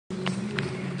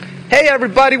Hey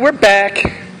everybody, we're back.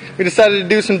 We decided to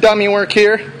do some dummy work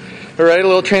here. Alright, a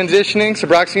little transitioning. So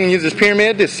Brock's going to use his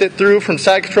pyramid to sit through from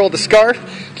side control to scarf,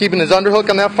 keeping his underhook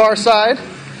on that far side.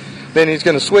 Then he's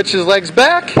going to switch his legs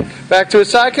back to his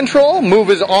side control, move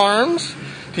his arms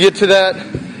to get to that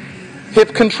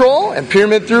hip control, and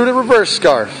pyramid through to reverse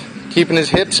scarf. Keeping his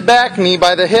hips back, knee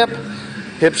by the hip,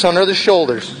 hips under the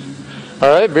shoulders.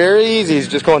 Alright, very easy. He's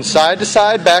just going side to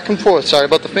side, back and forth. Sorry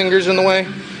about the fingers in the way.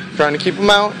 Trying to keep them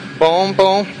out. Boom,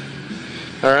 boom.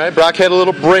 Alright, Brock had a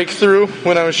little breakthrough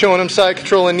when I was showing him side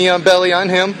control and knee on belly on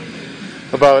him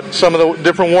about some of the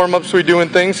different warm-ups we do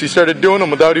and things. He started doing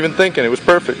them without even thinking. It was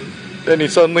perfect. Then he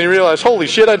suddenly realized, holy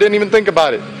shit, I didn't even think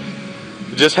about it.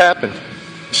 It just happened.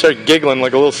 He started giggling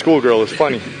like a little schoolgirl. It was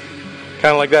funny.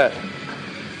 Kind of like that.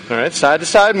 Alright, side to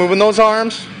side, moving those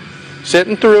arms,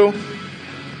 sitting through,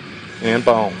 and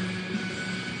boom.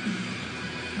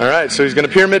 Alright, so he's going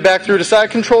to pyramid back through to side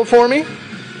control for me.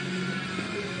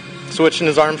 Switching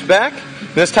his arms back.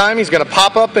 This time he's going to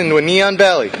pop up into a knee on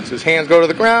belly. So his hands go to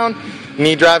the ground,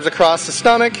 knee drives across the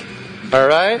stomach.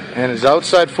 Alright, and his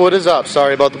outside foot is up.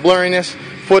 Sorry about the blurriness.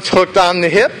 Foot's hooked on the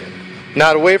hip,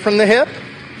 not away from the hip.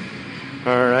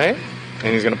 Alright,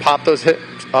 and he's going to pop those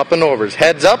hips up and over. His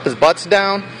head's up, his butt's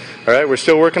down. Alright, we're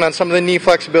still working on some of the knee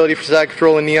flexibility for side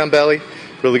control and knee on belly.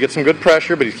 Really get some good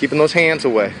pressure, but he's keeping those hands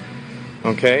away.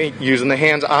 Okay, using the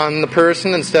hands on the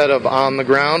person instead of on the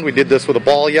ground. We did this with a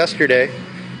ball yesterday.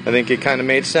 I think it kind of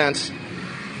made sense.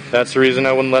 That's the reason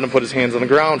I wouldn't let him put his hands on the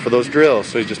ground for those drills.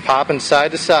 So he's just popping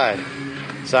side to side,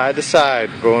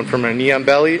 going from a knee on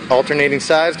belly, alternating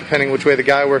sides depending which way the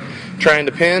guy we're trying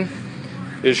to pin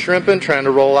is shrimping, trying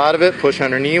to roll out of it, push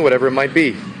on her knee, whatever it might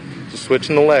be. Just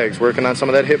switching the legs, working on some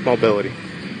of that hip mobility.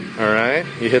 Alright,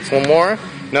 he hits one more.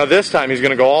 Now this time he's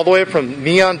going to go all the way from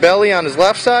knee on belly on his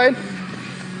left side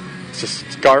to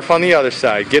scarf on the other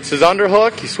side. Gets his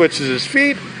underhook, he switches his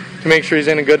feet to make sure he's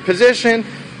in a good position.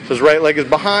 So his right leg is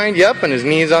behind, yep, and his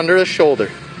knee's under his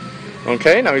shoulder.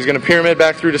 Okay, now he's going to pyramid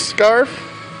back through to scarf.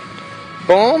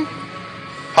 Boom.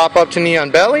 Pop up to knee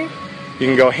on belly. You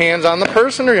can go hands on the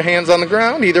person or your hands on the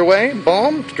ground, either way.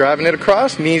 Boom, driving it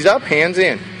across, knees up, hands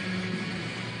in.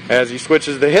 As he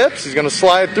switches the hips, he's going to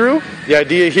slide through. The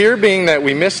idea here being that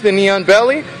we miss the knee on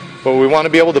belly, but we want to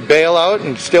be able to bail out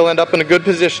and still end up in a good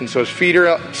position. So his feet are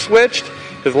up, switched.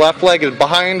 His left leg is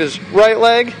behind his right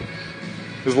leg.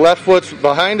 His left foot's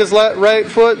behind his right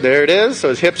foot. There it is. So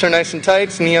his hips are nice and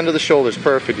tight. Knee under the shoulders.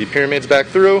 Perfect. He pyramids back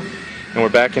through, and we're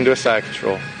back into a side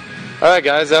control. All right,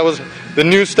 guys. That was the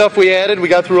new stuff we added. We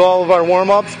got through all of our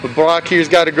warm-ups, but Brock here's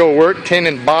got to go work, tin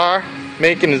and bar,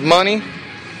 making his money.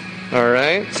 All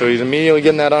right. So he's immediately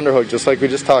getting that underhook, just like we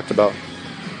just talked about.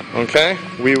 Okay,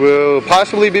 we will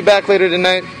possibly be back later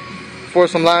tonight for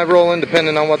some live rolling,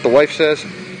 depending on what the wife says,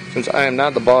 since I am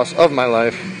not the boss of my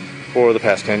life for the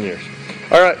past 10 years.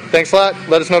 Alright, thanks a lot.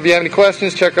 Let us know if you have any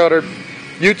questions. Check out our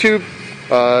YouTube.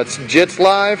 It's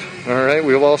Jitzlive. Alright,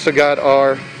 we've also got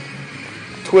our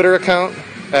Twitter account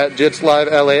at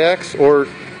Jitzlive LAX or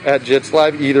at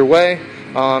Jitzlive, either way.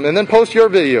 And then post your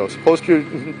videos. Post your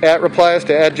 @replies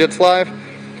to @Jitzlive.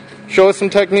 Show us some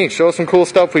techniques. Show us some cool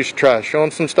stuff we should try. Show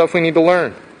them some stuff we need to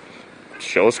learn.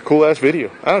 Show us a cool-ass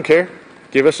video. I don't care.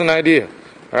 Give us an idea.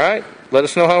 All right? Let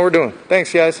us know how we're doing.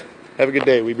 Thanks, guys. Have a good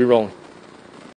day. We be rolling.